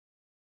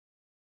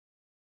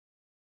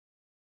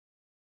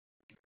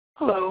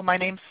Hello, my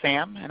name's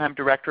Sam, and I'm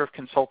Director of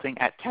Consulting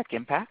at Tech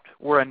Impact.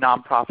 We're a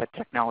nonprofit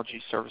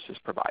technology services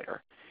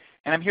provider.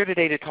 And I'm here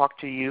today to talk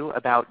to you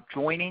about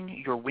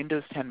joining your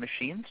Windows 10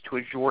 machines to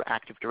Azure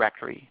Active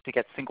Directory to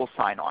get single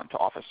sign-on to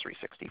Office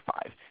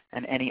 365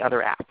 and any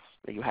other apps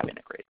that you have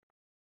integrated.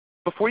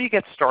 Before you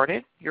get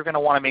started, you're going to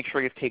want to make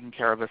sure you've taken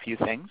care of a few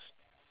things.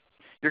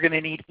 You're going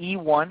to need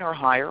E1 or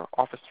higher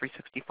Office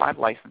 365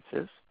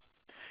 licenses.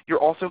 You're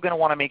also going to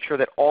want to make sure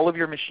that all of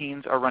your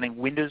machines are running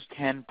Windows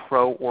 10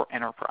 Pro or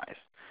Enterprise.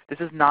 This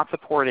is not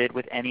supported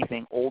with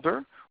anything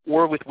older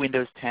or with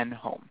Windows 10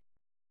 Home.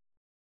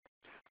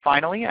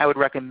 Finally, I would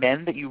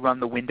recommend that you run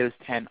the Windows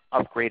 10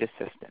 Upgrade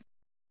Assistant.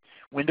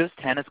 Windows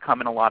 10 has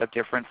come in a lot of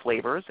different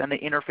flavors, and the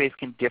interface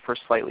can differ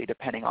slightly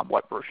depending on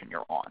what version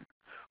you're on.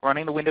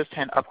 Running the Windows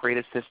 10 Upgrade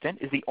Assistant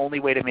is the only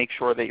way to make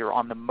sure that you're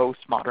on the most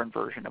modern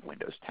version of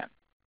Windows 10.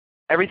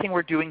 Everything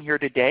we're doing here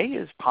today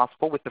is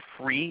possible with the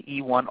free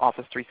E1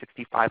 Office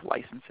 365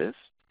 licenses.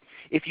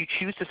 If you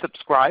choose to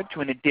subscribe to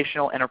an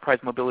additional Enterprise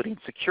Mobility and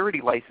Security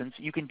license,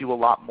 you can do a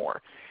lot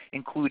more,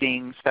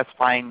 including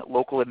specifying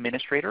local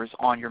administrators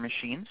on your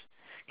machines,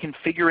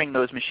 configuring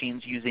those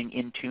machines using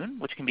Intune,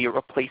 which can be a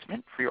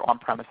replacement for your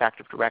on-premise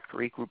Active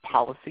Directory group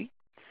policy,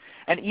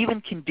 and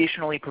even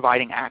conditionally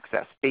providing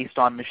access based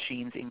on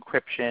machines'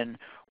 encryption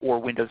or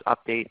Windows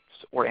updates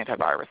or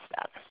antivirus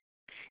status.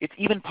 It's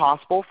even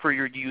possible for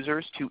your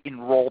users to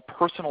enroll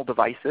personal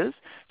devices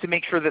to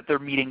make sure that they're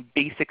meeting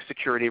basic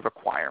security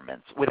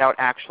requirements without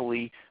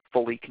actually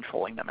fully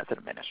controlling them as an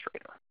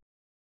administrator.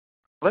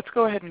 Let's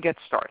go ahead and get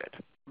started.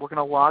 We're going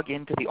to log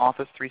into the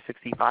Office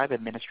 365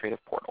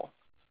 Administrative Portal.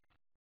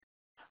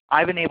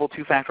 I've enabled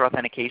two-factor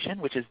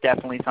authentication, which is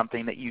definitely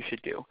something that you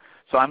should do.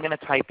 So I'm going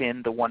to type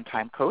in the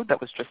one-time code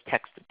that was just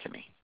texted to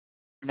me.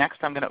 Next,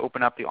 I'm going to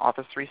open up the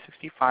Office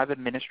 365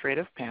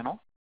 Administrative panel.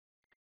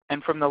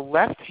 And from the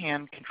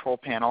left-hand control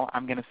panel,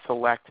 I'm going to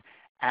select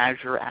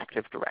Azure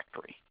Active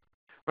Directory.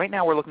 Right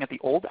now we're looking at the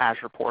old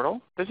Azure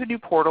portal. There's a new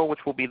portal which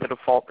will be the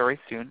default very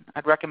soon.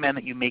 I'd recommend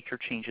that you make your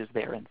changes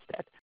there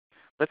instead.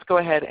 Let's go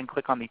ahead and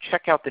click on the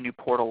Check Out the New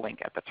Portal link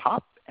at the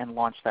top and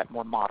launch that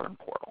more modern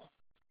portal.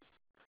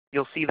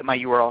 You'll see that my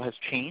URL has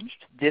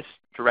changed. This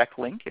direct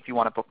link, if you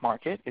want to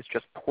bookmark it, is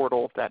just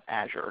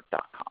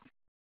portal.azure.com.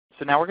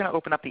 So now we're going to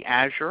open up the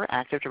Azure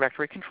Active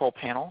Directory control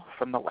panel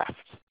from the left.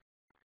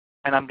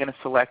 And I'm going to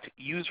select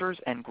Users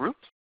and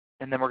Groups,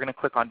 and then we're going to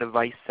click on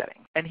Device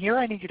Settings. And here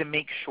I need you to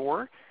make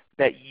sure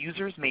that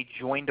Users May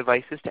Join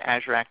Devices to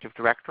Azure Active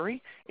Directory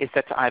is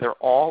set to either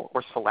All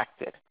or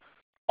Selected.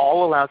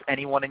 All allows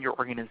anyone in your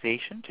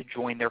organization to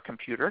join their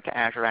computer to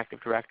Azure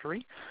Active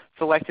Directory.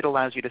 Selected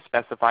allows you to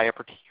specify a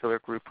particular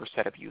group or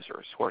set of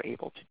users who are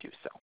able to do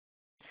so.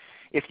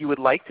 If you would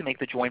like to make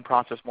the join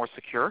process more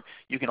secure,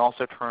 you can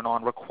also turn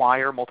on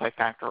Require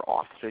Multi-Factor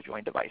Auth to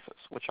join devices,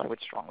 which I would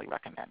strongly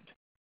recommend.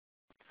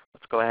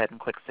 Let's go ahead and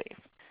click Save.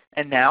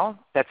 And now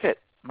that's it.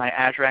 My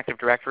Azure Active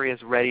Directory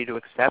is ready to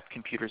accept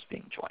computers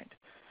being joined.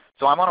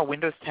 So I'm on a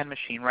Windows 10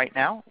 machine right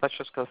now. Let's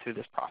just go through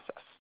this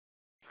process.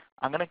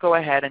 I'm going to go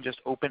ahead and just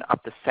open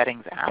up the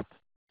Settings app,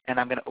 and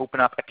I'm going to open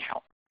up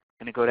Account.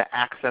 I'm going to go to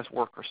Access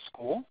Work or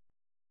School,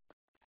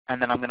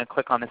 and then I'm going to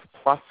click on this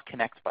plus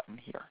Connect button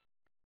here.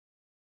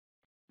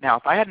 Now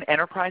if I had an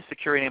Enterprise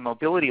Security and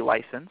Mobility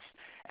license,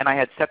 and I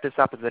had set this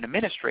up as an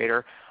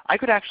administrator, I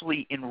could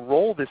actually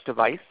enroll this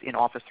device in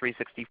Office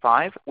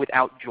 365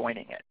 without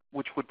joining it,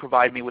 which would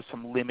provide me with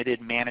some limited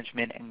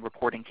management and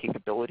reporting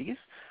capabilities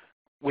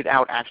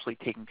without actually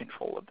taking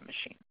control of the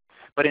machine.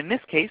 But in this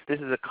case, this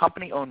is a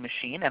company-owned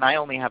machine, and I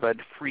only have a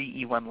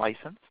free E1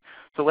 license.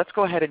 So let's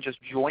go ahead and just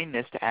join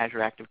this to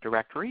Azure Active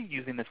Directory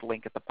using this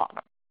link at the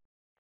bottom.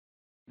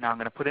 Now I'm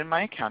going to put in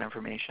my account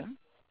information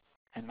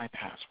and my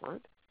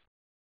password.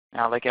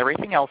 Now like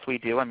everything else we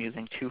do, I'm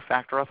using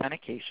two-factor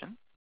authentication.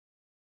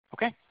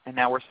 Okay, and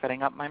now we're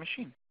setting up my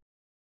machine.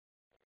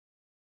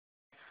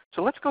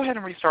 So let's go ahead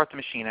and restart the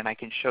machine, and I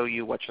can show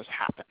you what just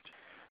happened.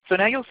 So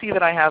now you'll see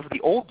that I have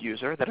the old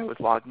user that I was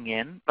logging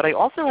in, but I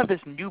also have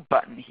this new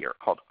button here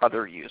called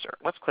Other User.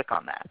 Let's click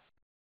on that.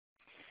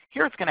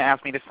 Here it's going to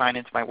ask me to sign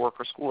into my work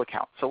or school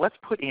account. So let's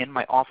put in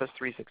my Office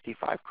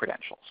 365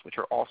 credentials, which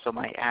are also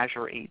my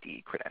Azure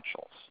AD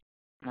credentials.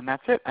 And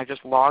that's it. I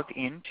just logged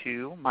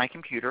into my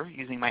computer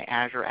using my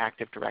Azure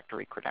Active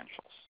Directory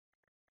credentials.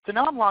 So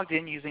now I'm logged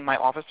in using my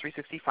Office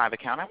 365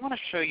 account. I want to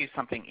show you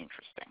something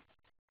interesting.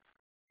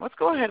 Let's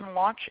go ahead and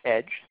launch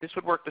Edge. This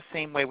would work the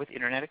same way with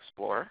Internet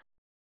Explorer.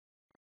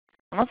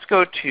 And let's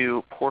go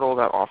to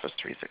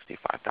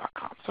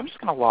portal.office365.com. So I'm just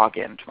going to log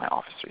into my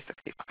Office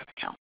 365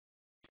 account.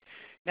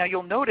 Now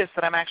you'll notice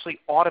that I'm actually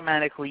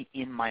automatically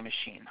in my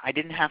machine. I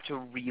didn't have to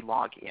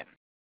re-log in.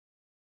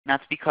 And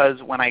that's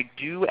because when I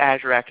do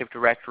Azure Active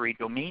Directory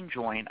domain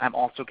join, I'm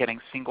also getting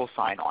single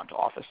sign-on to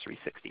Office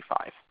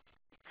 365.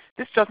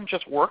 This doesn't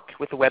just work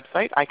with the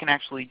website. I can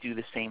actually do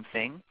the same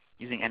thing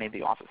using any of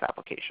the Office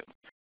applications.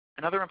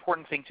 Another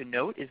important thing to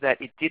note is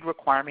that it did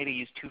require me to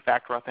use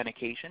two-factor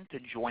authentication to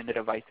join the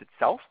device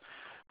itself.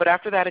 But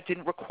after that, it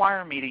didn't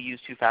require me to use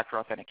two-factor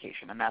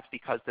authentication, and that's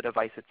because the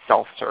device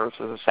itself serves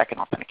as a second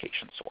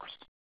authentication source.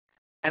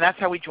 And that's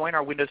how we join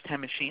our Windows 10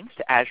 machines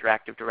to Azure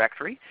Active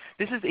Directory.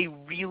 This is a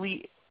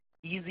really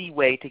easy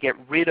way to get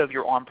rid of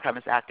your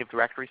on-premise Active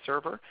Directory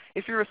server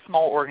if you're a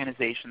small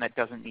organization that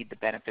doesn't need the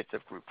benefits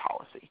of group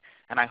policy.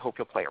 And I hope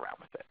you'll play around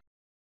with it.